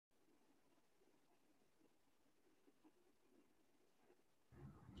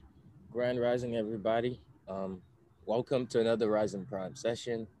Grand Rising, everybody. Welcome to another Rising Prime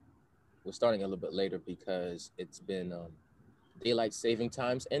session. We're starting a little bit later because it's been daylight saving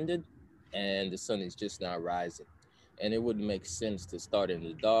times ended and the sun is just now rising. And it wouldn't make sense to start in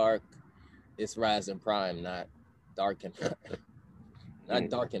the dark. It's Rising Prime, not dark and not Mm,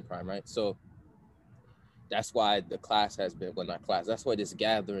 dark and prime, right? So that's why the class has been well, not class. That's why this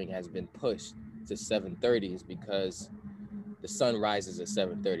gathering has been pushed to 7:30 is because the sun rises at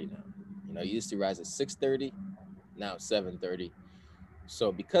 7:30 now. It used to rise at 6:30, now 7:30.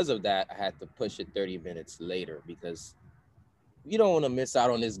 So because of that, I had to push it 30 minutes later because you don't want to miss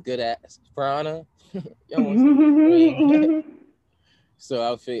out on this good ass piranha. You don't want some good brain.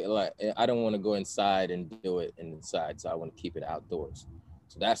 So I feel like I don't want to go inside and do it inside. So I want to keep it outdoors.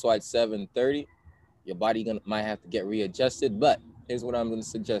 So that's why it's 7:30. Your body might have to get readjusted. But here's what I'm gonna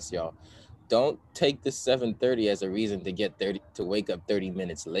suggest, y'all. Don't take the 7:30 as a reason to get 30 to wake up 30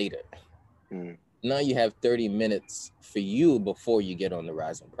 minutes later. mm, Now you have 30 minutes for you before you get on the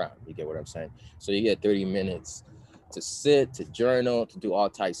Rising Prime. You get what I'm saying? So you get 30 minutes to sit, to journal, to do all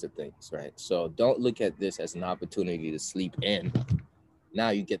types of things, right? So don't look at this as an opportunity to sleep in. Now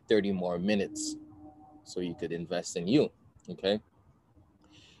you get 30 more minutes so you could invest in you. Okay.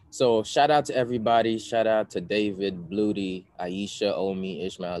 So shout out to everybody. Shout out to David, Bluty, Aisha, Omi,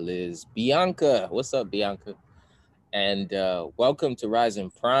 Ishmael, Liz, Bianca. What's up, Bianca? And welcome to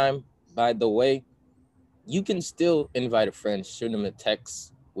Rising Prime. By the way, you can still invite a friend, shoot them a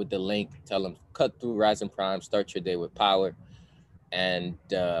text with the link, tell them cut through Rise and Prime, start your day with power. And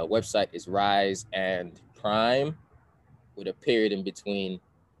website is Rise and Prime with a period in between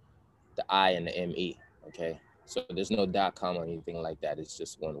the I and the ME. Okay. So there's no .com or anything like that. It's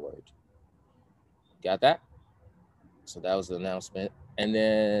just one word. Got that? So that was the announcement. And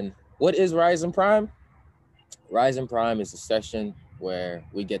then what is Rise and Prime? Rise and Prime is a session where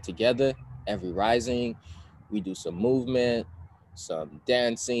we get together every rising. We do some movement, some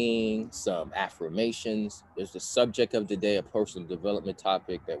dancing, some affirmations. There's the subject of the day, a personal development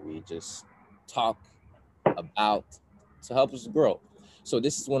topic that we just talk about to help us grow. So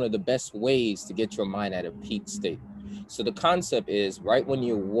this is one of the best ways to get your mind at a peak state. So the concept is right when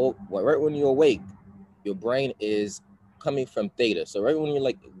you awake, your brain is coming from theta. So right when you're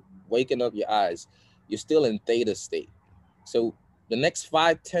like waking up your eyes, you're still in theta state. So the next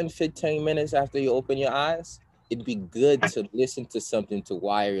 5, 10, 15 minutes after you open your eyes, it'd be good to listen to something to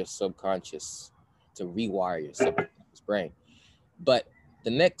wire your subconscious, to rewire your subconscious brain. But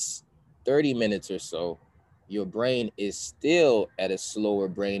the next 30 minutes or so, your brain is still at a slower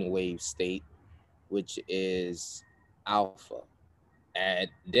brainwave state, which is alpha. And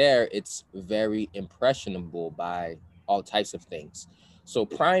there it's very impressionable by all types of things. So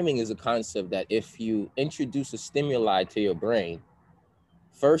priming is a concept that if you introduce a stimuli to your brain,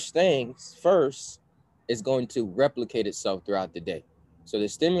 first things first is going to replicate itself throughout the day. So the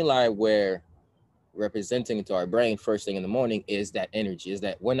stimuli we're representing to our brain first thing in the morning is that energy, is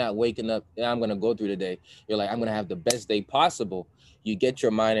that we're not waking up, "Yeah, I'm going to go through the day." You're like, "I'm going to have the best day possible." You get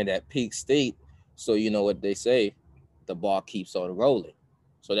your mind in that peak state. So you know what they say, the ball keeps on rolling.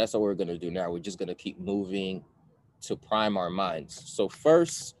 So that's what we're going to do now. We're just going to keep moving to prime our minds. So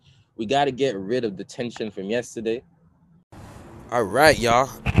first, we got to get rid of the tension from yesterday. All right, y'all.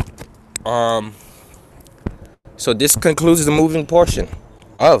 Um, so this concludes the moving portion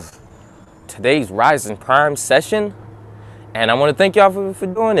of today's Rising Prime session. And I want to thank y'all for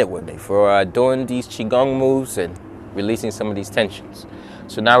doing it with me, for doing these Qigong moves and releasing some of these tensions.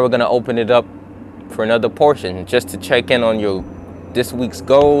 So now we're going to open it up for another portion just to check in on your this week's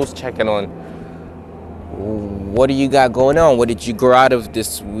goals, check in on what do you got going on? What did you grow out of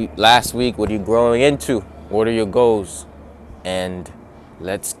this week, last week? What are you growing into? What are your goals? And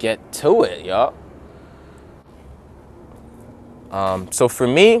let's get to it, y'all. So for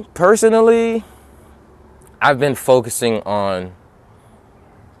me personally, I've been focusing on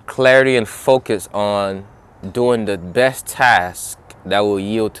clarity and focus on doing the best task that will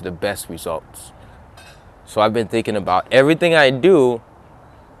yield to the best results. So I've been thinking about everything I do,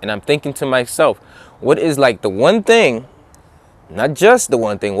 and I'm thinking to myself, what is like the one thing, not just the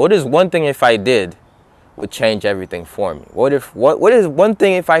one thing, what is one thing if I did would change everything for me? What is one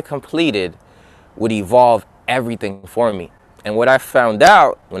thing if I completed would evolve everything for me? And what I found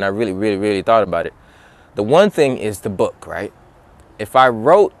out when I really, really, really thought about it, the one thing is the book, right? If I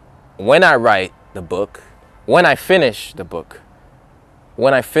wrote, when I write the book, when I finish the book,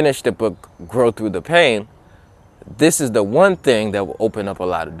 when I finish the book, Grow Through the Pain, this is the one thing that will open up a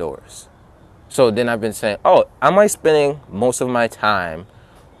lot of doors. So then I've been saying, oh, am I spending most of my time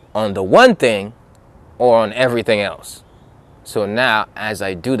on the one thing or on everything else? So now, as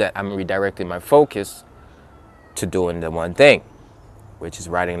I do that, I'm redirecting my focus to doing the one thing, which is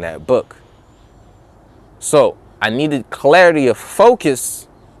writing that book. So I needed clarity of focus.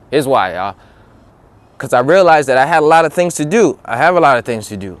 Here's why, y'all. Because I realized that I had a lot of things to do. I have a lot of things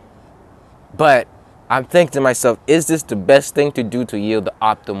to do. But I'm thinking to myself, is this the best thing to do to yield the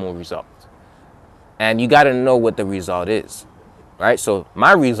optimal result? And you got to know what the result is, right? So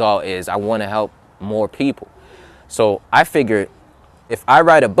my result is I want to help more people. So I figured if I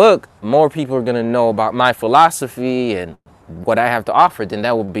write a book, more people are going to know about my philosophy and what I have to offer, then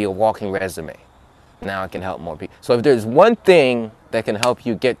that will be a walking resume. Now I can help more people. So if there's one thing that can help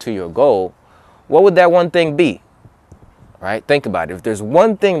you get to your goal, what would that one thing be? Right? Think about it. If there's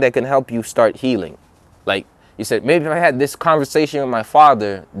one thing that can help you start healing, like you said, maybe if I had this conversation with my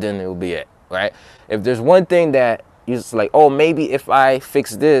father, then it will be it, right? If there's one thing that you're just like, oh, maybe if I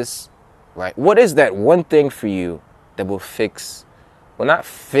fix this, right? What is that one thing for you that will fix, well, not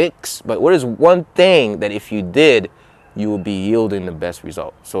fix, but what is one thing that if you did, you will be yielding the best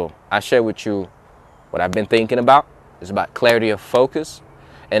result? So I share with you what I've been thinking about. It's about clarity of focus.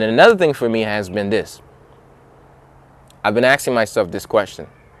 And another thing for me has been this. I've been asking myself this question.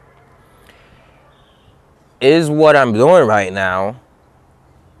 Is what I'm doing right now,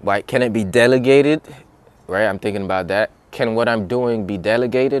 right, can it be delegated? Right, I'm thinking about that. Can what I'm doing be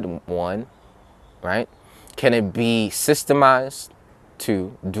delegated? One, right? Can it be systemized?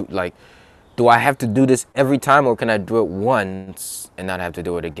 Two, do I have to do this every time or can I do it once and not have to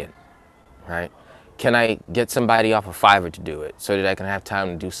do it again? Right? Can I get somebody off of Fiverr to do it so that I can have time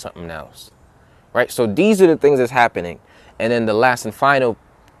to do something else? Right? So these are the things that's happening. And then the last and final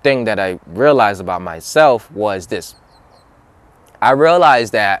thing that I realized about myself was this. I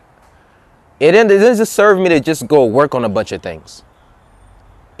realized that it doesn't serve me to just go work on a bunch of things.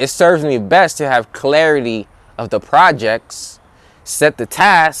 It serves me best to have clarity of the projects, set the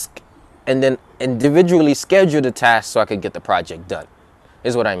task, and then individually schedule the task so I could get the project done.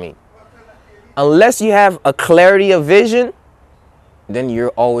 Is what I mean. Unless you have a clarity of vision, then you're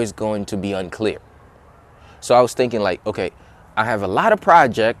always going to be unclear. So I was thinking like, okay, I have a lot of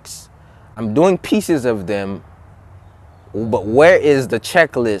projects. I'm doing pieces of them, but where is the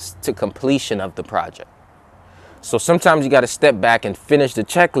checklist to completion of the project? So sometimes you got to step back and finish the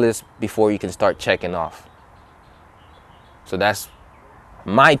checklist before you can start checking off. So that's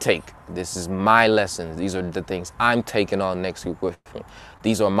my take. This is my lessons. These are the things I'm taking on next week with me.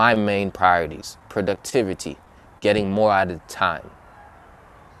 These are my main priorities: productivity, getting more out of the time.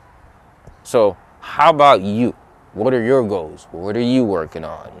 So how about you? What are your goals? What are you working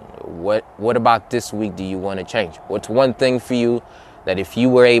on? What about this week do you want to change? What's one thing for you that if you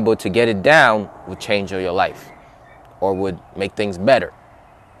were able to get it down would change your life or would make things better?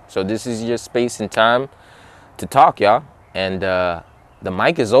 So this is your space and time to talk, y'all. And the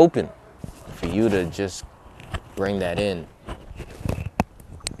mic is open for you to just bring that in.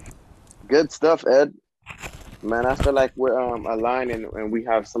 Good stuff, Ed. Man, I feel like we're aligned and we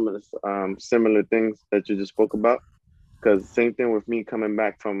have some of the similar things that you just spoke about. Because same thing with me coming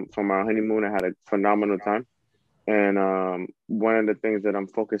back from our honeymoon, I had a phenomenal time. And one of the things that I'm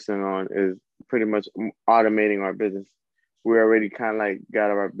focusing on is pretty much automating our business. We already kind of like got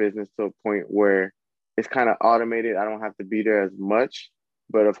our business to a point where it's kind of automated. I don't have to be there as much,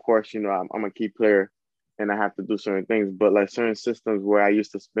 but of course, I'm a key player, and I have to do certain things. But like certain systems where I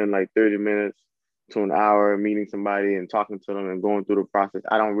used to spend like 30 minutes to an hour meeting somebody and talking to them and going through the process,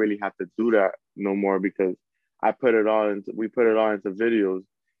 I don't really have to do that no more because we put it all into videos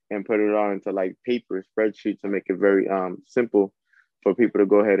and put it all into like paper spreadsheets to make it very simple for people to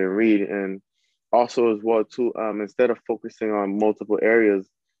go ahead and read. And also as well too, instead of focusing on multiple areas,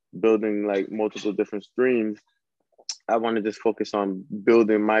 building like multiple different streams, I want to just focus on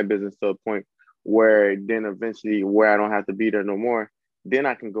building my business to a point where then eventually where I don't have to be there no more, then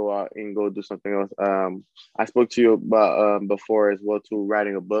I can go out and go do something else. I spoke to you about before as well too,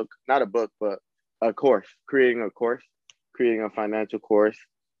 writing a book, not a book, but a course, creating a financial course,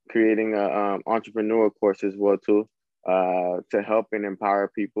 creating a entrepreneurial course as well too, to help and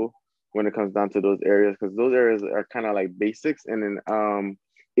empower people when it comes down to those areas, because those areas are kind of like basics. And then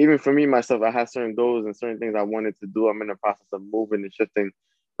even for me myself, I have certain goals and certain things I wanted to do. I'm in the process of moving and shifting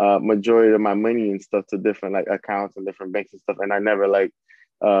majority of my money and stuff to different like accounts and different banks and stuff, and I never like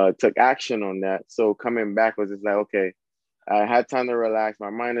took action on that. So coming back was just like, okay, I had time to relax. My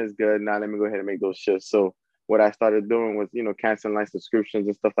mind is good. Now let me go ahead and make those shifts. So what I started doing was, canceling like subscriptions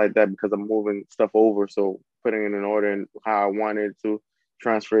and stuff like that because I'm moving stuff over. So putting it in order and how I wanted to,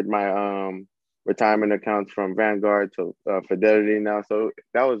 transferred my retirement accounts from Vanguard to Fidelity now. So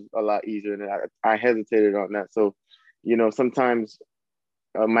that was a lot easier, and I hesitated on that. So sometimes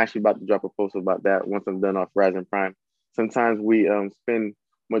I'm actually about to drop a post about that once I'm done off Rising Prime. Sometimes we spend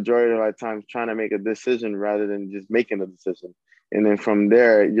majority of our time trying to make a decision rather than just making a decision. And then from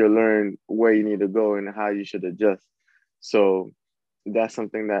there, you'll learn where you need to go and how you should adjust. So that's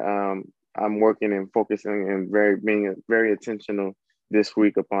something that I'm working and focusing and being very intentional this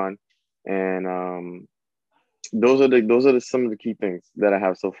week upon. And those are some of the key things that I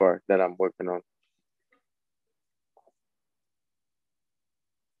have so far that I'm working on.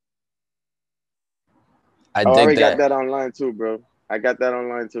 I I dig already got that. that online too, bro. I got that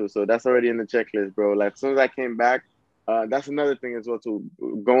online too. So that's already in the checklist, bro. Like as soon as I came back, that's another thing as well too.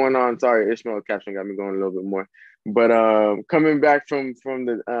 Going on, sorry, Ishmael caption got me going a little bit more. But coming back from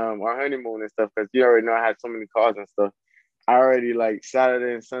the our honeymoon and stuff, because you already know I had so many calls and stuff. I already like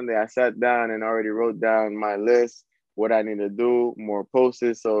Saturday and Sunday, I sat down and already wrote down my list, what I need to do, more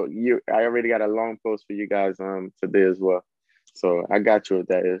posts. So I already got a long post for you guys today as well. So I got you what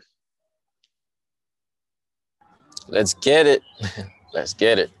that is. Let's get it. Let's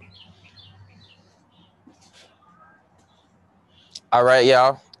get it. All right,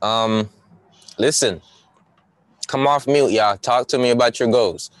 y'all. Listen, come off mute, y'all. Talk to me about your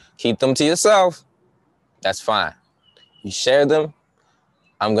goals. Keep them to yourself. That's fine. You share them.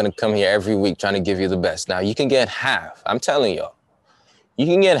 I'm going to come here every week trying to give you the best. Now, you can get half. I'm telling y'all. You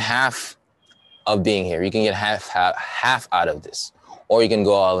can get half of being here. You can get half out of this. Or you can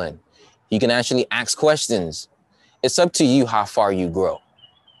go all in. You can actually ask questions. It's up to you how far you grow.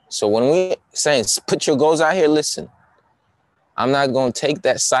 So when we saying put your goals out here, listen. I'm not going to take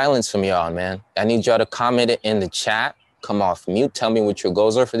that silence from y'all, man. I need y'all to comment it in the chat. Come off mute. Tell me what your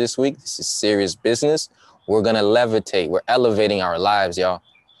goals are for this week. This is serious business. We're going to levitate. We're elevating our lives, y'all.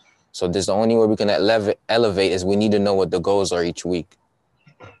 So this is the only way we can elevate is we need to know what the goals are each week.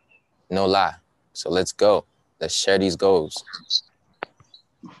 No lie. So let's go. Let's share these goals.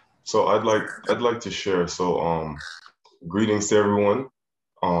 So I'd like to share. So greetings to everyone.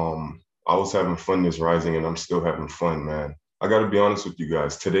 I was having fun this rising and I'm still having fun, man. I got to be honest with you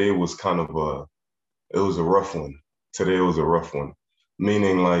guys. Today was it was a rough one. Today was a rough one.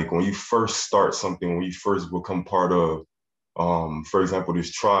 Meaning like when you first start something, when you first become part of, for example,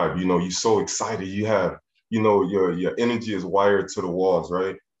 this tribe, you're so excited. You have, your energy is wired to the walls,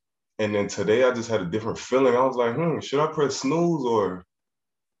 right? And then today I just had a different feeling. I was like, should I press snooze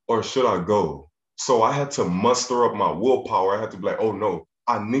or should I go? So I had to muster up my willpower. I had to be like, oh no,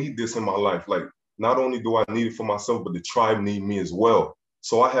 I need this in my life. Like, not only do I need it for myself, but the tribe need me as well.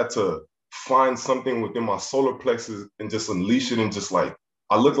 So I had to find something within my solar plexus and just unleash it. And just like,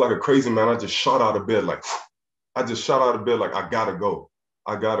 I looked like a crazy man. I just shot out of bed. Like, I gotta go.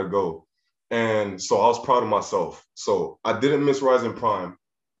 I gotta go. And so I was proud of myself. So I didn't miss Rising Prime.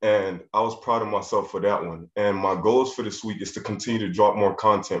 And I was proud of myself for that one. And my goals for this week is to continue to drop more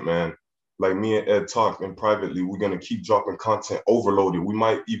content, man. Like me and Ed talked, and privately, we're going to keep dropping content overloaded. We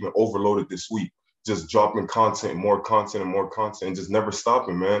might even overload it this week, just dropping content, and more content, and just never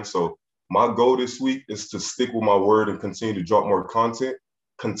stopping, man. So my goal this week is to stick with my word and continue to drop more content,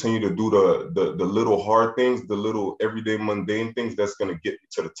 continue to do the little hard things, the little everyday mundane things that's going to get me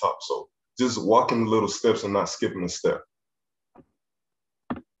to the top. So just walking the little steps and not skipping a step.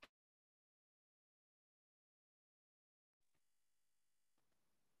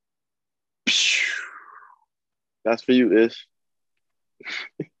 That's for you, Ish.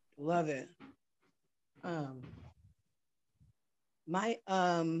 Love it. My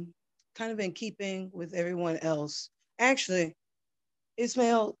kind of in keeping with everyone else. Actually,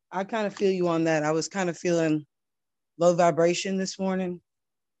 Ismail, I kind of feel you on that. I was kind of feeling low vibration this morning,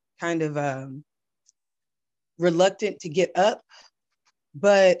 kind of reluctant to get up,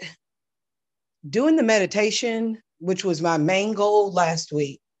 but doing the meditation, which was my main goal last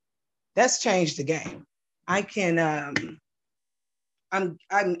week, that's changed the game. I can I'm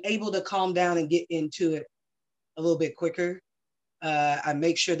able to calm down and get into it a little bit quicker. I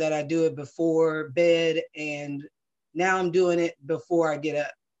make sure that I do it before bed, and now I'm doing it before I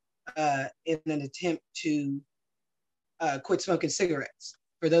get up in an attempt to quit smoking cigarettes.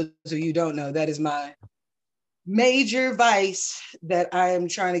 For those of you who don't know, that is my major vice that I am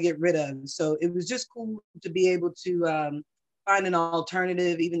trying to get rid of. So it was just cool to be able to find an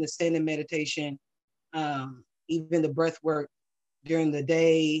alternative, even the standing meditation, even the breath work during the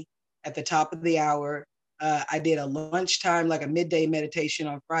day at the top of the hour. I did a lunchtime, like a midday meditation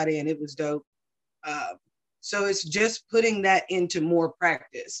on Friday, and it was dope. So it's just putting that into more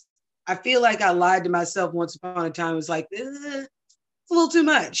practice. I feel like I lied to myself once upon a time. It was like, it's a little too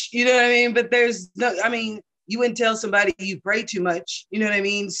much, you know what I mean? But there's no, I mean, you wouldn't tell somebody you pray too much, you know what I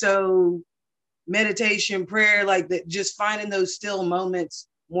mean? So meditation, prayer, like that, just finding those still moments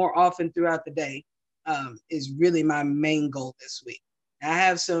more often throughout the day is really my main goal this week. I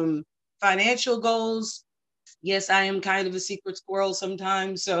have some financial goals. Yes, I am kind of a secret squirrel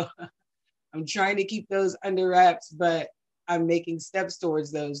sometimes, so I'm trying to keep those under wraps, but I'm making steps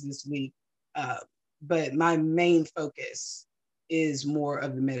towards those this week. But my main focus is more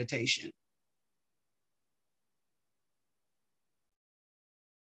of the meditation.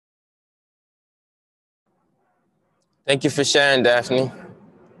 Thank you for sharing, Daphne.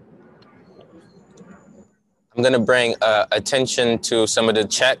 I'm going to bring attention to some of the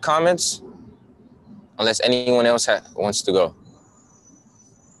chat comments, unless anyone else wants to go.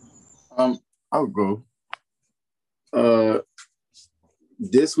 I'll go.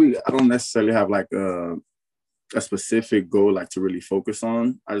 This week, I don't necessarily have like a specific goal like to really focus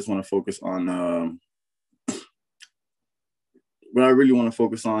on. I just want to focus on what I really want to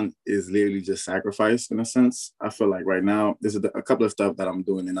focus on is literally just sacrifice in a sense. I feel like right now, there's a couple of stuff that I'm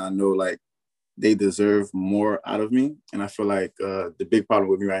doing and I know like they deserve more out of me. And I feel like the big problem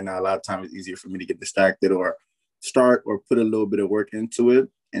with me right now, a lot of times it's easier for me to get distracted or start or put a little bit of work into it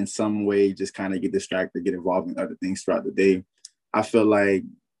in some way, just kind of get distracted, get involved in other things throughout the day. I feel like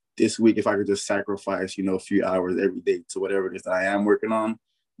this week, if I could just sacrifice, a few hours every day to whatever it is that I am working on,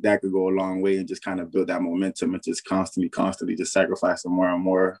 that could go a long way and just kind of build that momentum and just constantly just sacrificing more and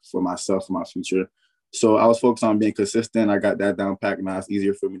more for myself, for my future. So I was focused on being consistent. I got that down packed. Now it's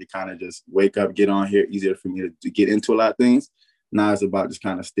easier for me to kind of just wake up, get on here, easier for me to get into a lot of things. Now it's about just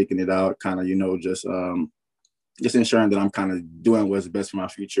kind of sticking it out, kind of, just ensuring that I'm kind of doing what's best for my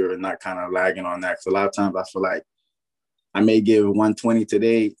future and not kind of lagging on that. Because a lot of times I feel like I may give 120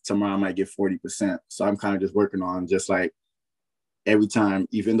 today, tomorrow I might give 40%. So I'm kind of just working on just like every time,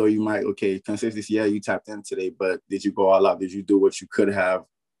 even though you might, consistency, yeah, you tapped in today, but did you go all out? Did you do what you could have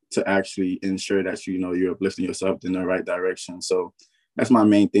to actually ensure that, you're uplifting yourself in the right direction? So that's my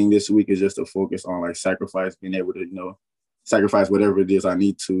main thing this week is just to focus on like sacrifice, being able to, sacrifice whatever it is I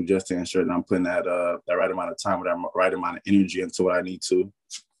need to just to ensure that I'm putting that right amount of time, or that right amount of energy into what I need to.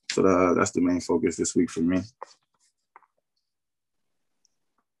 So that's the main focus this week for me.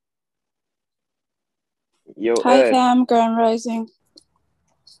 Yo, Hi, Ed. fam. Grand Rising.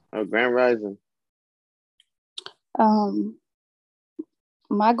 Oh, Grand Rising.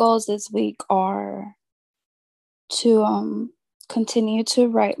 My goals this week are to continue to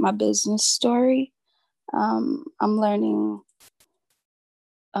write my business story. I'm learning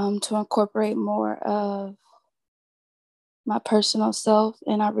to incorporate more of my personal self,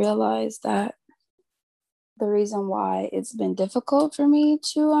 and I realized that the reason why it's been difficult for me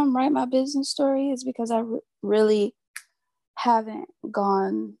to write my business story is because I really haven't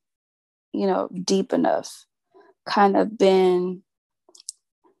gone, deep enough, kind of been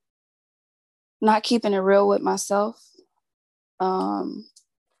not keeping it real with myself,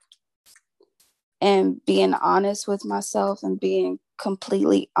 and being honest with myself and being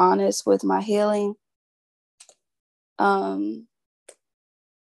completely honest with my healing. Kind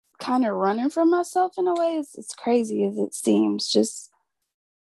of running from myself in a way. It's crazy as it seems, just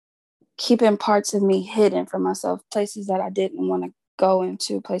keeping parts of me hidden from myself, places that I didn't want to go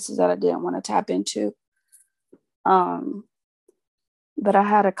into, places that I didn't want to tap into. But I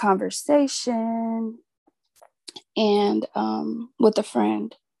had a conversation and with a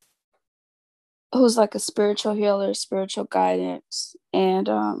friend who's like a spiritual healer, spiritual guidance, and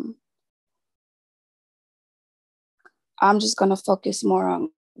I'm just going to focus more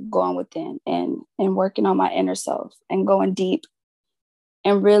on going within and working on my inner self and going deep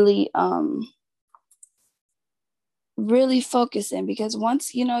and really focusing, because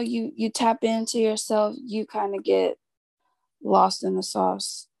once you tap into yourself, you kind of get lost in the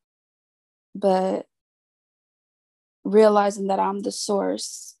sauce. But realizing that I'm the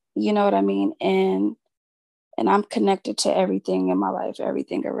source, you know what I mean, and I'm connected to everything in my life,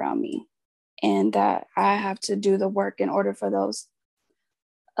 everything around me, and that I have to do the work in order for those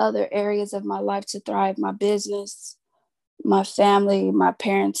other areas of my life to thrive, my business, my family, my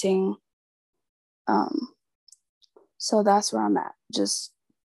parenting. So that's where I'm at, just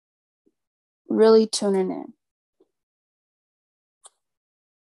really tuning in.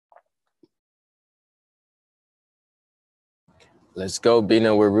 Let's go,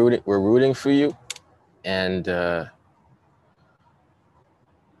 Bina. We're rooting for you. And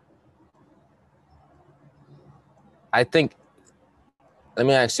I think, let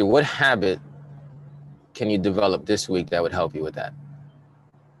me ask you, what habit can you develop this week that would help you with that?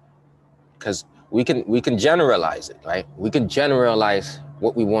 Because we can generalize it, right? We can generalize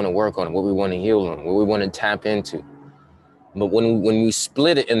what we want to work on, what we want to heal on, what we want to tap into. But when we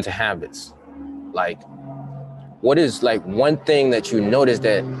split it into habits, Like, what is like one thing that you notice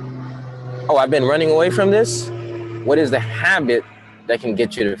that, oh, I've been running away from this? What is the habit that can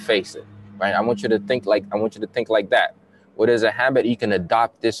get you to face it, right? I want you to think like that. What is a habit you can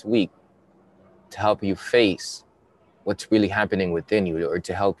adopt this week to help you face what's really happening within you, or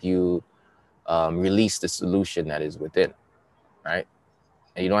to help you release the solution that is within, right?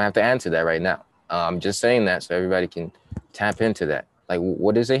 And you don't have to answer that right now. I'm just saying that so everybody can tap into that. Like,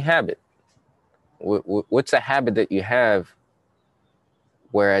 what is a habit? What's a habit that you have,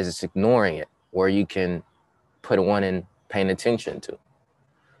 whereas it's ignoring it, where you can put one in paying attention to?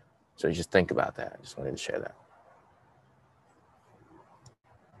 So just think about that. I just wanted to share that.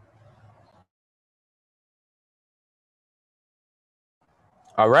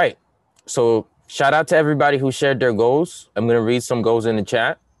 All right. So shout out to everybody who shared their goals. I'm going to read some goals in the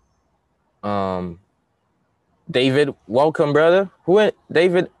chat. David, welcome, brother.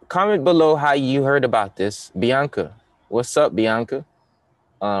 David, comment below how you heard about this. Bianca, what's up, Bianca?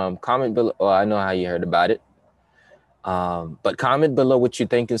 Comment below. Oh, I know how you heard about it. But comment below what you're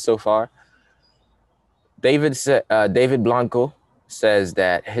thinking so far. David Blanco says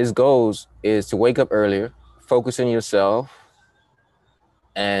that his goals is to wake up earlier, focus on yourself,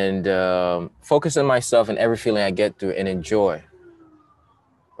 and focus on myself and every feeling I get through, and enjoy,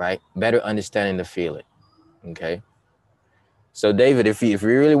 right? Better understanding the feeling. Okay. So David, if you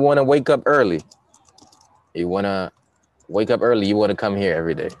really want to wake up early, you want to come here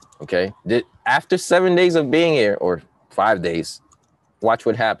every day. Okay. After 7 days of being here, or 5 days, watch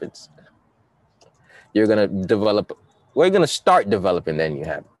what happens. You're going to develop. We're going to start developing then you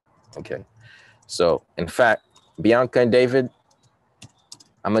have. Okay. So in fact, Bianca and David,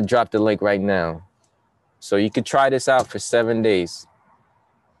 I'm going to drop the link right now. So you could try this out for 7 days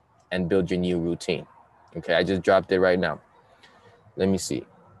and build your new routine. Okay, I just dropped it right now. Let me see.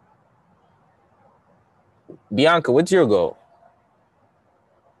 Bianca, what's your goal?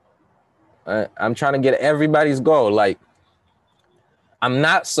 I'm trying to get everybody's goal. Like, I'm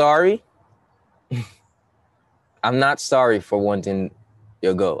not sorry. I'm not sorry for wanting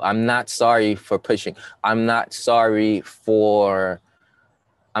your goal. I'm not sorry for pushing. I'm not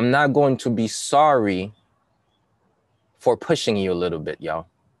going to be sorry for pushing you a little bit, y'all.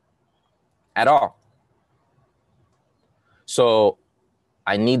 At all. So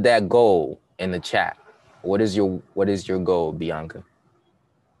I need that goal in the chat. What is your goal, Bianca?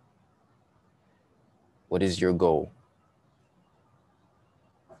 What is your goal?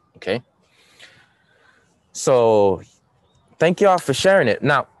 Okay. So thank y'all for sharing it.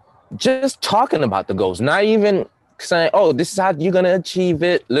 Now, just talking about the goals, not even saying, oh, this is how you're going to achieve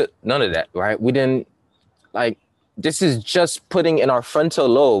it. Look, none of that, right? We didn't, like, this is just putting in our frontal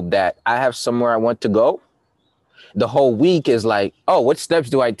lobe that I have somewhere I want to go. The whole week is like, oh, what steps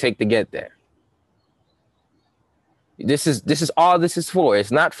do I take to get there? This is all this is for.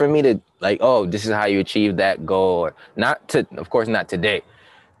 It's not for me to like, oh, this is how you achieve that goal, or of course, not today.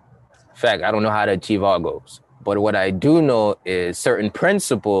 In fact, I don't know how to achieve all goals. But what I do know is certain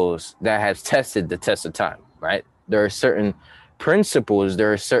principles that have tested the test of time, right? There are certain principles,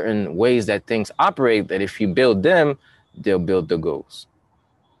 there are certain ways that things operate that if you build them, they'll build the goals.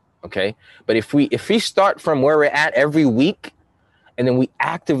 Okay, but if we start from where we're at every week, and then we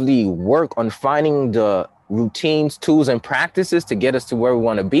actively work on finding the routines, tools, and practices to get us to where we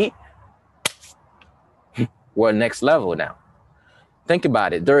want to be, we're next level now. Think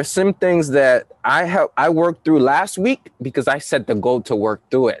about it. There are some things that I worked through last week because I set the goal to work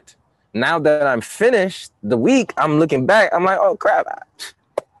through it. Now that I'm finished the week, I'm looking back, I'm like, oh crap,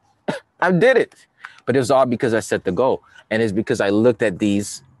 I did it. But it was all because I set the goal, and it's because I looked at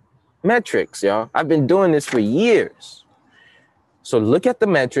these metrics, y'all. I've been doing this for years. So look at the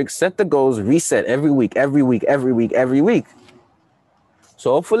metrics, set the goals, reset every week.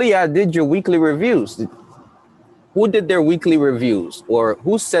 So hopefully I did your weekly reviews. Who did their weekly reviews, or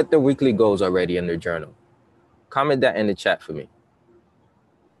who set their weekly goals already in their journal? Comment that in the chat for me.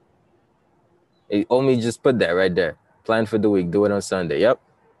 Hey, Omi just put that right there. Plan for the week, do it on Sunday. Yep.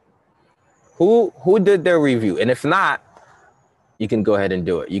 Who did their review? And if not, you can go ahead and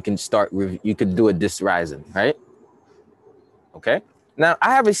do it. You can you could do it this rising, right? Okay. Now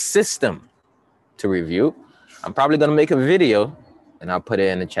I have a system to review. I'm probably going to make a video and I'll put it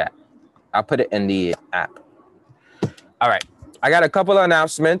in the chat. I'll put it in the app. All right. I got a couple of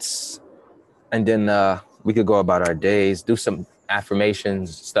announcements, and then we could go about our days, do some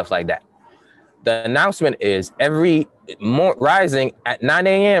affirmations, stuff like that. The announcement is every rising at 9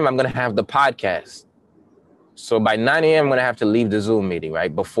 a.m., I'm going to have the podcast. So by 9 a.m., I'm going to have to leave the Zoom meeting,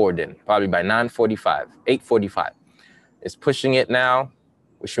 right? Before then, probably by 9:45, 8:45. It's pushing it now.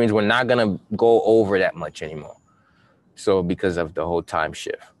 which means we're not gonna go over that much anymore. So because of the whole time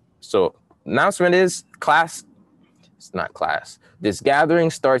shift. So announcement is class, it's not class. This gathering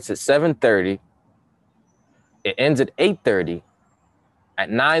starts at 7:30. It ends at 8:30. At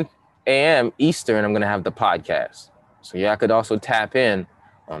 9 a.m. Eastern, I'm gonna have the podcast. So y'all could also tap in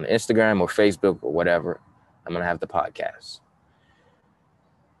on Instagram or Facebook or whatever. I'm gonna have the podcast.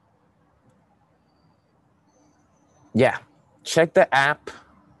 Yeah, check the app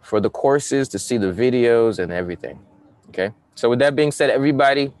for the courses to see the videos and everything. Okay. So with that being said,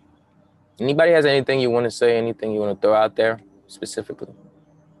 everybody, anybody has anything you want to say, anything you want to throw out there specifically?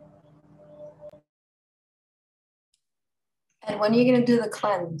 And when are you gonna do the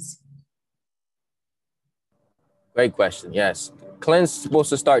cleanse? Great question. Yes, cleanse is supposed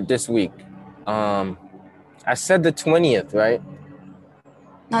to start this week. I said the 20th, right?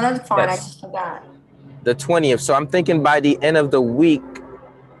 No, that's fine. Yes. I just forgot. The 20th. So I'm thinking by the end of the week.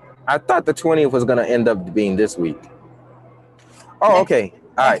 I thought the 20th was gonna end up being this week. Oh, okay.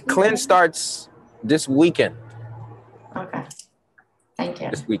 All right. Cleanse starts this weekend. Okay. Thank you.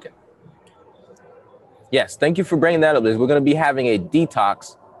 This weekend. Yes, thank you for bringing that up, Liz. We're gonna be having a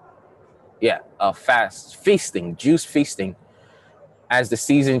detox. Yeah, a fast feasting, juice feasting, as the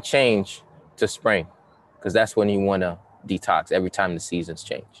season change to spring, because that's when you want to detox every time the seasons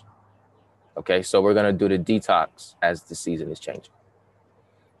change. Okay, so we're gonna do the detox as the season is changing.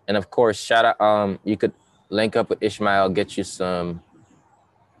 And of course, shout out, you could link up with Ishmael, get you some,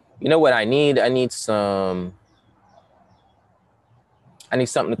 you know what I need? I need something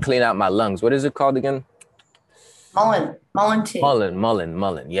to clean out my lungs. What is it called again? Mullein tea.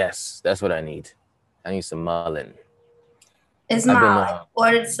 Mullein. Yes, that's what I need. I need some mullein. Ismail, I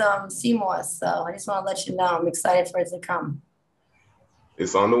ordered some sea moss, so I just want to let you know I'm excited for it to come.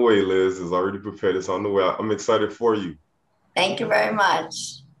 It's on the way, Liz. It's already prepared. It's on the way. I'm excited for you. Thank you very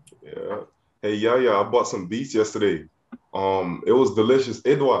much. Yeah. Hey, yeah. I bought some beets yesterday. It was delicious.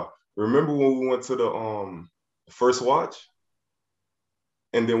 Edouard, remember when we went to the first watch?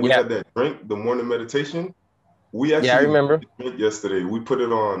 And then we had that drink, the morning meditation? We actually I remember yesterday. We put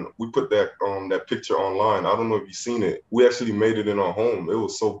it on. We put that picture online. I don't know if you've seen it. We actually made it in our home. It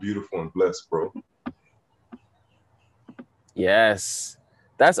was so beautiful and blessed, bro. Yes,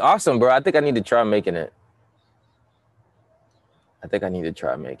 that's awesome, bro. I think I need to try making it.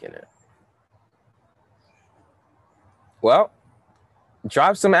 Well,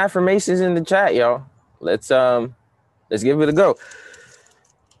 drop some affirmations in the chat, y'all. Let's give it a go.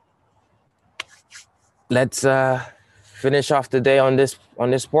 Let's finish off the day on this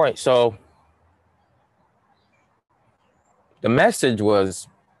point. So the message was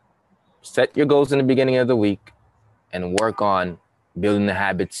set your goals in the beginning of the week and work on building the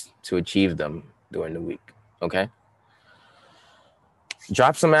habits to achieve them during the week. Okay.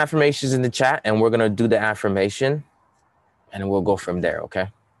 Drop some affirmations in the chat and we're going to do the affirmation and we'll go from there. Okay.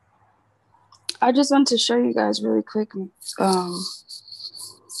 I just want to show you guys really quick.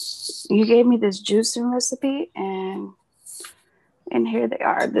 You gave me this juicing recipe, and here they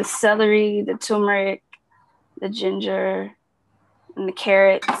are: the celery, the turmeric, the ginger, and the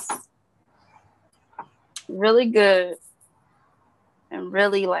carrots. Really good, and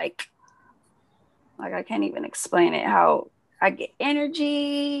really like I can't even explain it. How I get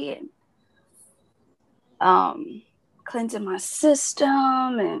energy, and cleansing my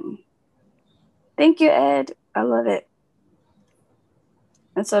system, and thank you, Ed. I love it.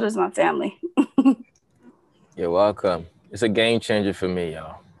 And so does my family. You're welcome. It's a game changer for me,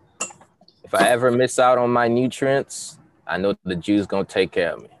 y'all. If I ever miss out on my nutrients, I know the juice gonna take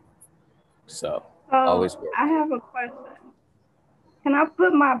care of me. So always work. I have a question. Can I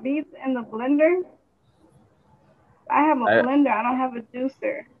put my beets in the blender? I have a blender. I don't have a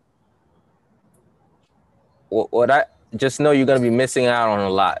juicer. What I just know, you're gonna be missing out on a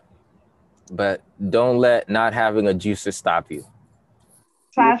lot, but don't let not having a juicer stop you.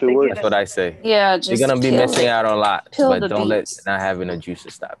 That's what I say. Yeah, you're gonna be missing out on a lot, but don't let not having a juicer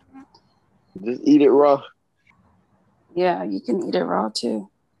stop you. Just eat it raw. Yeah, you can eat it raw too.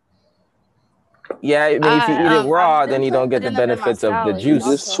 Yeah, I mean, if you eat it raw, then you don't get the benefits of the juice.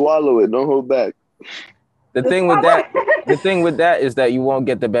 Just swallow it. Don't hold back. The thing with that is that you won't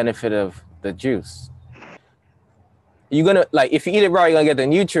get the benefit of the juice. You're gonna, like, if you eat it raw, you're gonna get the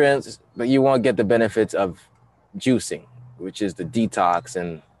nutrients, but you won't get the benefits of juicing, which is the detox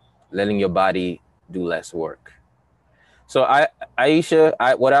and letting your body do less work. So Aisha,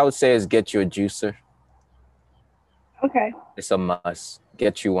 what I would say is get you a juicer. Okay. It's a must.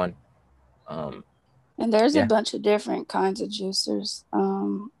 Get you one. And there's a bunch of different kinds of juicers.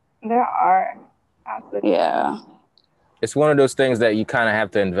 There are. Yeah. It's one of those things that you kind of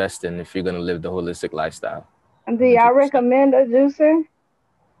have to invest in if you're going to live the holistic lifestyle. And do y'all 100%. recommend a juicer?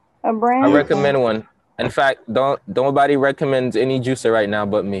 A brand? I recommend one. In fact, don't nobody recommends any juicer right now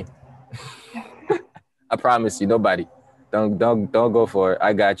but me. I promise you, nobody. Don't go for it.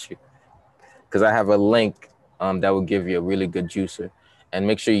 I got you. Because I have a link that will give you a really good juicer. And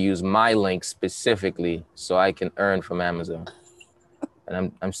make sure you use my link specifically so I can earn from Amazon.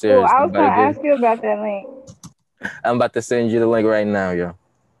 And I'm serious. Oh, I was going to ask you about that link. I'm about to send you the link right now, yo.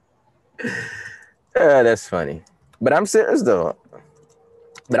 That's funny. But I'm serious though.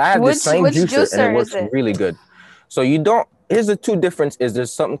 But I have the same juicer and it works really good. So here's the two differences.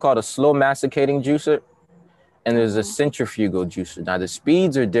 There's something called a slow masticating juicer and there's a centrifugal juicer. Now the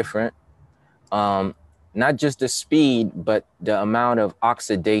speeds are different. Not just the speed, but the amount of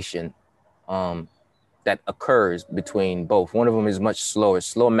oxidation that occurs between both. One of them is much slower.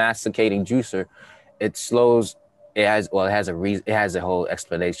 Slow masticating juicer, it slows. It has a whole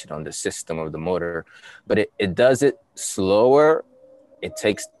explanation on the system of the motor, but it does it slower. It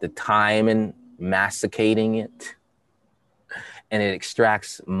takes the time in masticating it, and it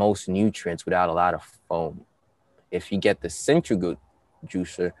extracts most nutrients without a lot of foam. If you get the centrifugal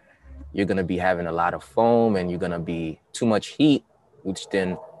juicer, you're gonna be having a lot of foam and you're gonna be too much heat, which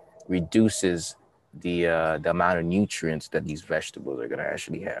then reduces the amount of nutrients that these vegetables are gonna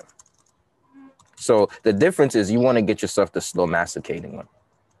actually have. So the difference is you want to get yourself the slow masticating one.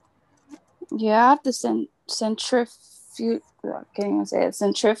 Yeah, I have to centrifuge. Can't even say it.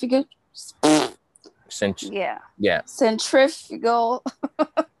 Centrifugal. Yeah. Centrifugal.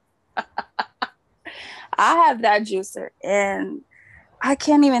 I have that juicer, and I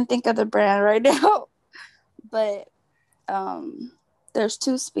can't even think of the brand right now. But there's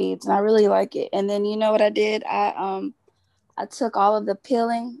 2 speeds, and I really like it. And then you know what I did? I took all of the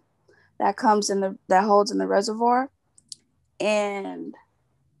peeling that holds in the reservoir, and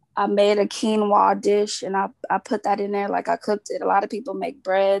I made a quinoa dish, and I put that in there like I cooked it. A lot of people make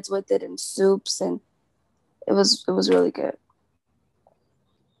breads with it and soups, and it was really good.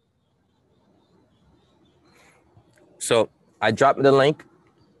 So I dropped the link.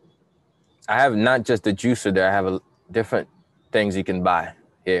 I have not just the juicer there. I have different things you can buy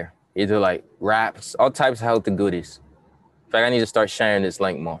here. Either like wraps, all types of healthy goodies. In fact, I need to start sharing this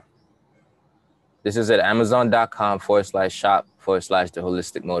link more. This is at amazon.com/shop/the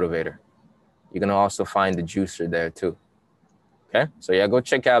holistic motivator. You're going to also find the juicer there too. Okay. So yeah, go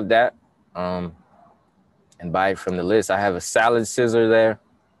check out that and buy it from the list. I have a salad scissor there,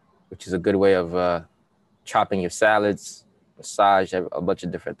 which is a good way of chopping your salads, massage, a bunch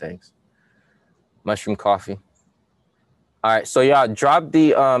of different things. Mushroom coffee. All right. So y'all drop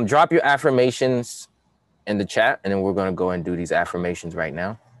your affirmations in the chat, and then we're going to go and do these affirmations right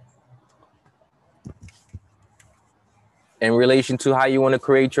now. In relation to how you want to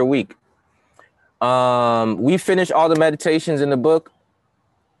create your week. We finished all the meditations in the book.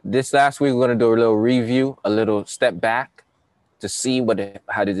 This last week, we're going to do a little review, a little step back to see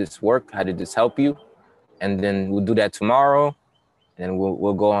how did this work? How did this help you? And then we'll do that tomorrow, and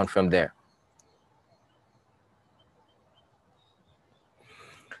we'll go on from there.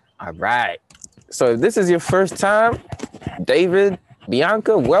 All right. So if this is your first time, David,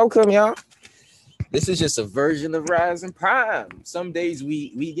 Bianca, welcome, y'all. This is just a version of Rising Prime. Some days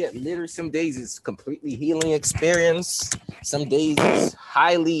we get literate. Some days it's completely healing experience. Some days it's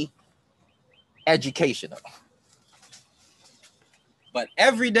highly educational. But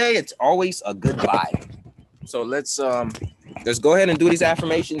every day it's always a good vibe. So let's go ahead and do these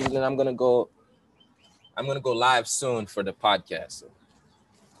affirmations, and then I'm gonna go live soon for the podcast.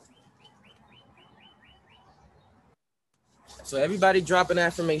 So everybody drop an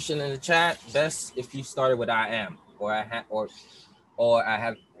affirmation in the chat. Best if you started with I am, or I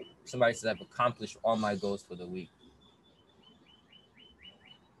have somebody says I've accomplished all my goals for the week.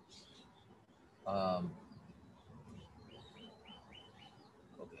 Okay.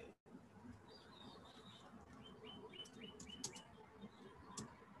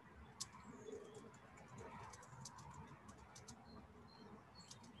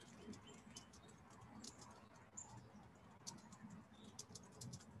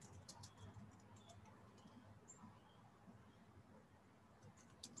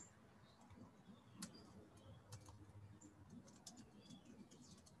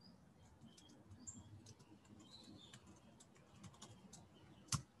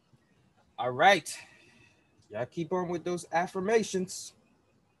 All right. Y'all keep on with those affirmations.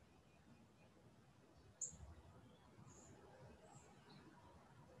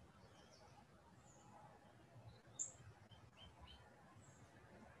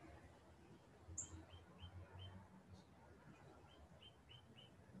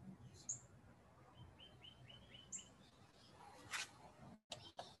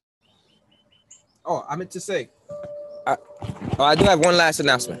 Oh, I meant to say. I do have one last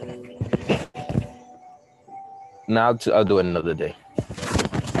announcement. Now I'll do it another day.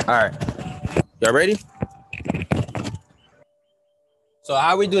 All right. Y'all ready? So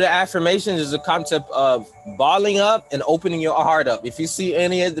how we do the affirmations is a concept of balling up and opening your heart up. If you see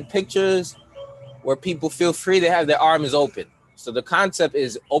any of the pictures where people feel free, they have their arms open. So the concept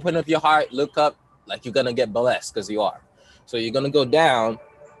is open up your heart, look up like you're going to get blessed because you are. So you're going to go down,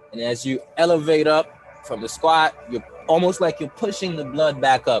 and as you elevate up from the squat, you're almost like you're pushing the blood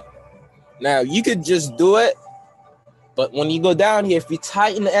back up. Now, you could just do it, but when you go down here, if you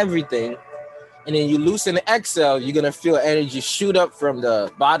tighten everything and then you loosen the exhale, you're going to feel energy shoot up from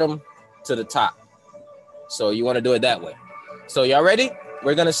the bottom to the top. So you want to do it that way. So y'all ready?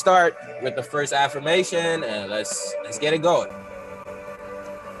 We're going to start with the first affirmation, and let's get it going.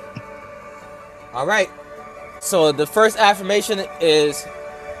 All right. So the first affirmation is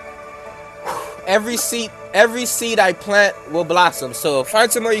every seed I plant will blossom. So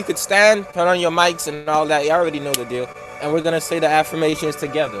find somewhere you could stand, turn on your mics and all that. You already know the deal. And we're going to say the affirmations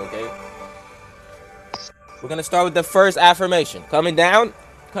together, okay? We're going to start with the first affirmation. Coming down,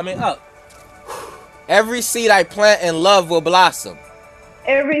 coming up. Every seed I plant in love will blossom.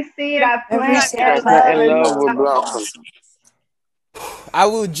 Every seed I plant in love will blossom. I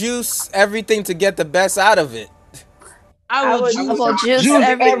will juice everything to get the best out of it. I will juice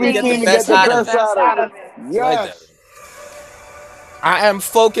everything to get the best out of it. Yes. I am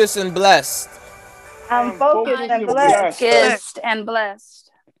focused and blessed. I'm focused and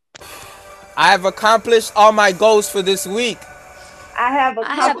blessed. I have accomplished all my goals for this week. I have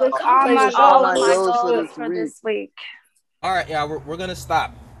accomplished all my goals for this week. All right, yeah, we're gonna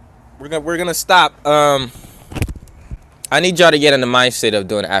stop. We're gonna stop. I need y'all to get in the mindset of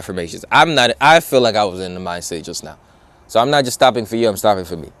doing affirmations. I feel like I was in the mindset just now. So I'm not just stopping for you, I'm stopping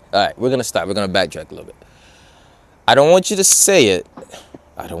for me. All right, we're gonna stop. We're gonna backtrack a little bit. I don't want you to say it.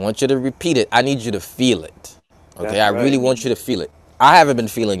 I don't want you to repeat it. I need you to feel it. Okay, I really want you to feel it. I haven't been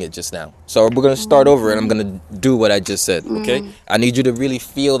feeling it just now. So we're gonna start over and I'm gonna do what I just said, okay? I need you to really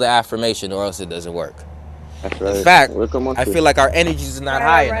feel the affirmation or else it doesn't work. That's right. In fact, I feel like our energy is not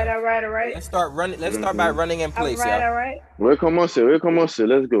high enough. All right. Let's start by running in place, y'all. All right. Let's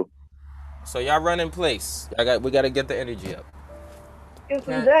go. So y'all run in place. We gotta get the energy up. Get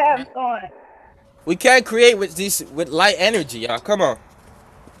some jabs going. We can't create with light energy, y'all. Come on.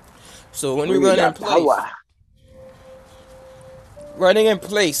 So when we run in place, running in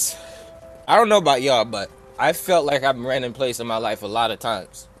place. I don't know about y'all, but I felt like I've ran in place in my life a lot of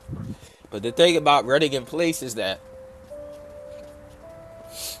times. But the thing about running in place is that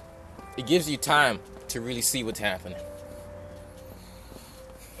it gives you time to really see what's happening.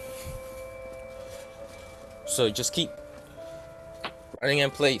 So just keep running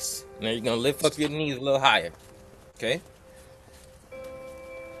in place. Now you're going to lift up your knees a little higher. Okay?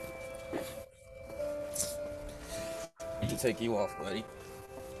 To take you off, buddy.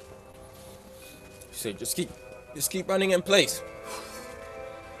 So just keep running in place.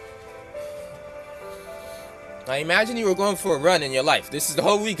 Now imagine you were going for a run in your life. This is the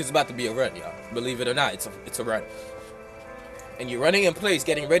whole week is about to be a run, y'all. Believe it or not, it's a run. And you're running in place,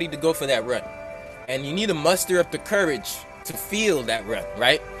 getting ready to go for that run. And you need to muster up the courage to feel that run,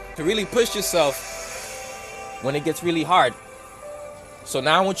 right? To really push yourself when it gets really hard. So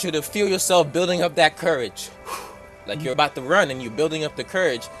now I want you to feel yourself building up that courage. Like you're about to run and you're building up the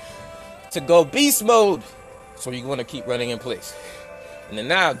courage to go beast mode. So you want to keep running in place. And then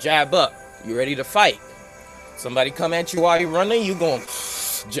now jab up. You're ready to fight. Somebody come at you while you're running, you going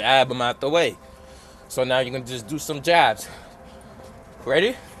jab them out the way. So now you're going to just do some jabs.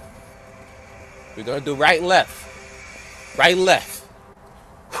 Ready? We're going to do right, left. Right, left.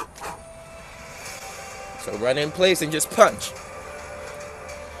 So run in place and just punch.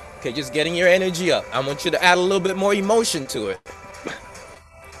 Okay, just getting your energy up. I want you to add a little bit more emotion to it.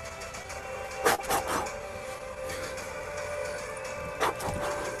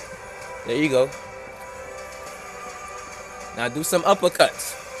 There you go. Now do some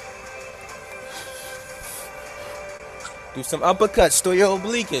uppercuts. Do some uppercuts. Throw your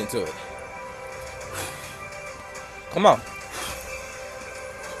oblique into it. Come on.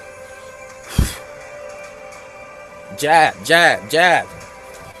 Jab, jab, jab.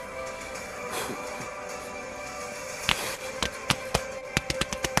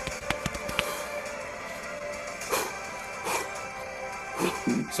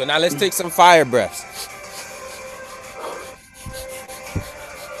 So now let's take some fire breaths.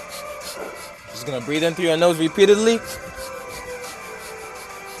 Just gonna breathe in through your nose repeatedly.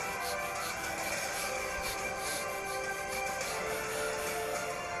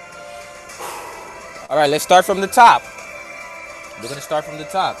 All right, let's start from the top. We're gonna start from the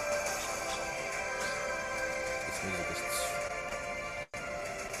top. This music is...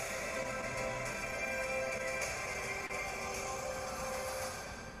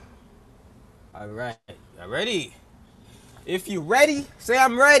 All right, y'all ready? If you ready, say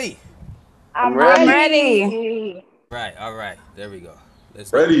I'm ready. I'm ready. Right, all right, there we go.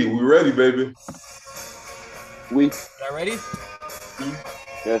 Let's ready. We ready, baby. Y'all ready?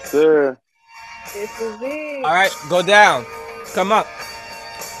 Yes, sir. This is it. All right, go down. Come up.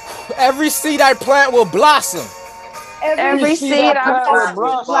 Every seed I plant will blossom. Every seed I plant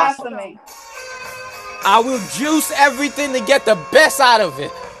will blossoming. I will juice everything to get the best out of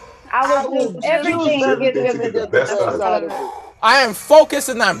it. I will do everything to get the best out of it. I am focused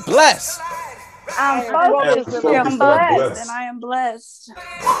and I'm blessed. I'm focused and I'm blessed. And I am blessed.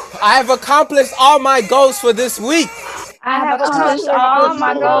 I have accomplished all my goals for this week. I have accomplished all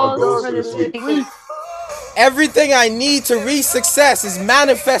my goals for this week. Everything I need to reach success is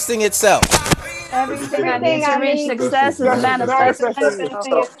manifesting itself. Everything I need to reach success is manifesting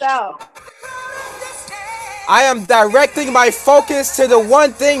itself. I am directing my focus to the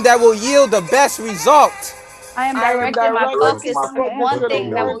one thing that will yield the best result. I am directing my focus on one thing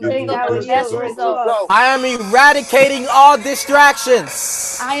that will yield the best result. I am eradicating all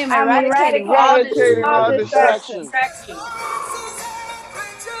distractions. I am eradicating all distractions.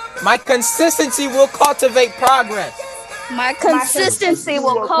 My consistency will cultivate progress. My consistency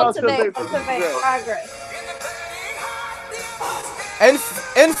will cultivate progress.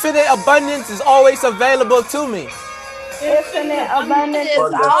 Infinite abundance is always available to me. Infinite abundance is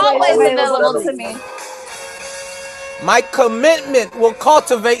always available to me. My commitment will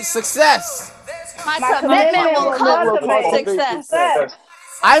cultivate success. My commitment will cultivate success.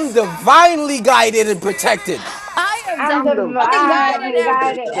 I'm divinely guided and protected. I'm divinely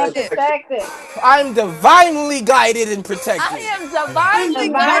guided and protected. I'm divinely guided and protected. I am divinely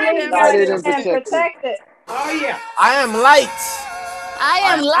guided and protected. Oh yeah. I am light. I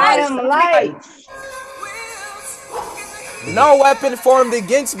am light. No weapon formed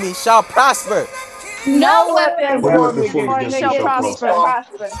against me shall prosper. No weapon formed against me shall prosper.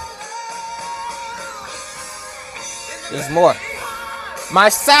 There's more. My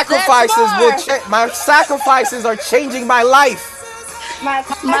sacrifices are changing my life. My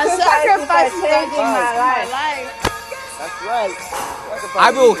sacrifice is changing my life. That's right. I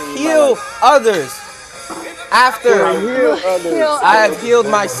will heal others after I have healed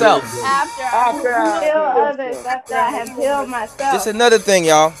myself. After I heal others, after I have healed myself. Just another thing,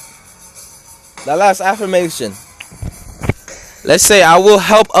 y'all. The last affirmation. Let's say I will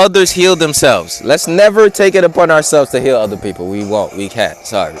help others heal themselves. Let's never take it upon ourselves to heal other people. We won't. We can't.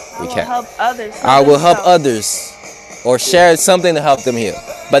 Sorry. We can't. I will help others or share something to help them heal.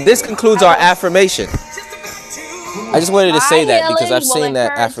 But this concludes our affirmation. I just wanted to say that because I've seen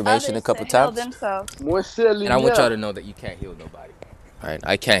that affirmation a couple times. And I want y'all to know that you can't heal nobody. All right?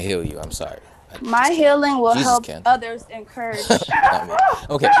 I can't heal you. I'm sorry. My healing will help others encourage.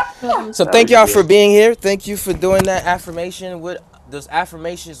 Okay. So thank y'all for being here. Thank you for doing that affirmation with those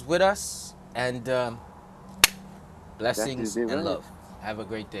affirmations with us. And blessings and love. Have a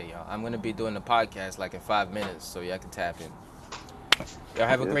great day, y'all. I'm going to be doing the podcast like in 5 minutes so y'all can tap in. Y'all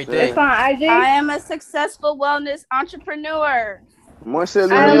have a great day. I am a successful wellness entrepreneur. I'm a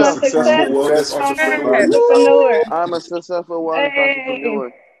successful wellness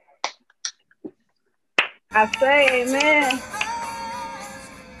entrepreneur. I say amen.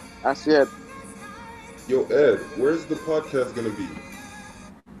 I said, yo, Ed, where's the podcast going to be?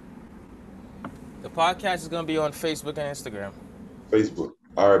 The podcast is going to be on Facebook and Instagram. Facebook.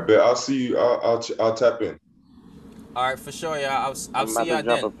 All right, bet. I'll see you. I'll tap in. All right, for sure, y'all. I'll see y'all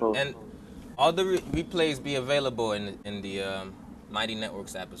then. And all the replays be available in the Mighty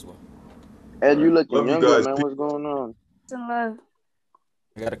Networks app as well. Ed, you looking younger, man. What's going on? Love.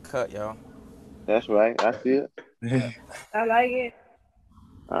 I got a cut, y'all. That's right. I see it. I like it.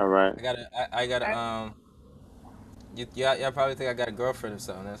 All right. I got y'all probably think I got a girlfriend or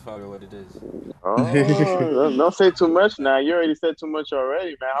something. That's probably what it is. Oh, don't say too much now. You already said too much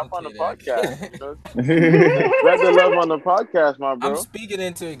already, man. Hop on the podcast. You know? Spread the love on the podcast, my bro. I'm speaking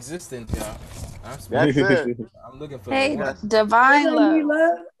into existence, y'all. That's it. I'm looking for divine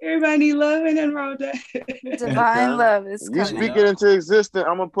love. Everybody need love and then roll that. Divine love is you speak it into existence.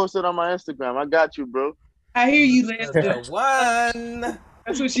 I'm gonna post it on my Instagram. I got you, bro. I hear you, Lance. One.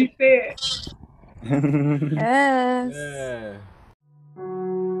 That's what she said. Yes. Yeah.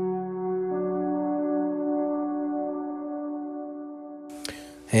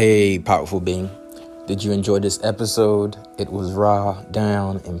 Hey, powerful being. Did you enjoy this episode? It was raw,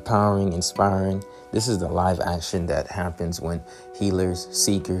 down, empowering, inspiring. This is the live action that happens when healers,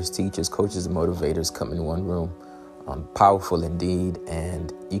 seekers, teachers, coaches, and motivators come in one room. Powerful indeed,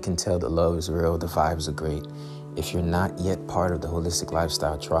 and you can tell the love is real, the vibes are great. If you're not yet part of the Holistic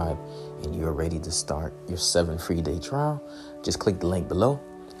Lifestyle Tribe and you're ready to start your 7 free-day trial, just click the link below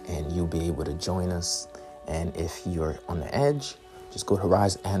and you'll be able to join us. And if you're on the edge, just go to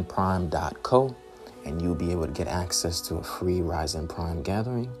riseandprime.co and you'll be able to get access to a free Rise and Prime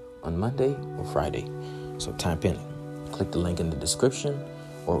gathering on Monday or Friday. So tap in, click the link in the description,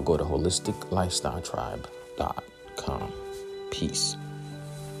 or go to holisticlifestyletribe.com. Peace.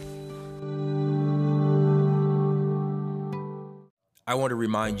 I want to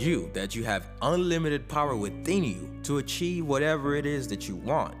remind you that you have unlimited power within you to achieve whatever it is that you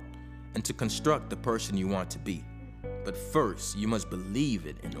want and to construct the person you want to be. But first, you must believe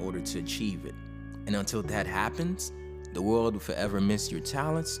it in order to achieve it. And until that happens, the world will forever miss your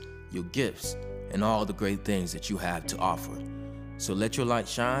talents, your gifts, and all the great things that you have to offer. So let your light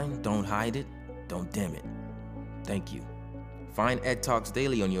shine, don't hide it, don't dim it. Thank you. Find Ed Talks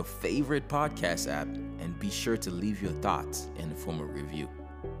Daily on your favorite podcast app and be sure to leave your thoughts in the form of review.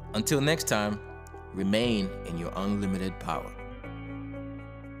 Until next time, remain in your unlimited power.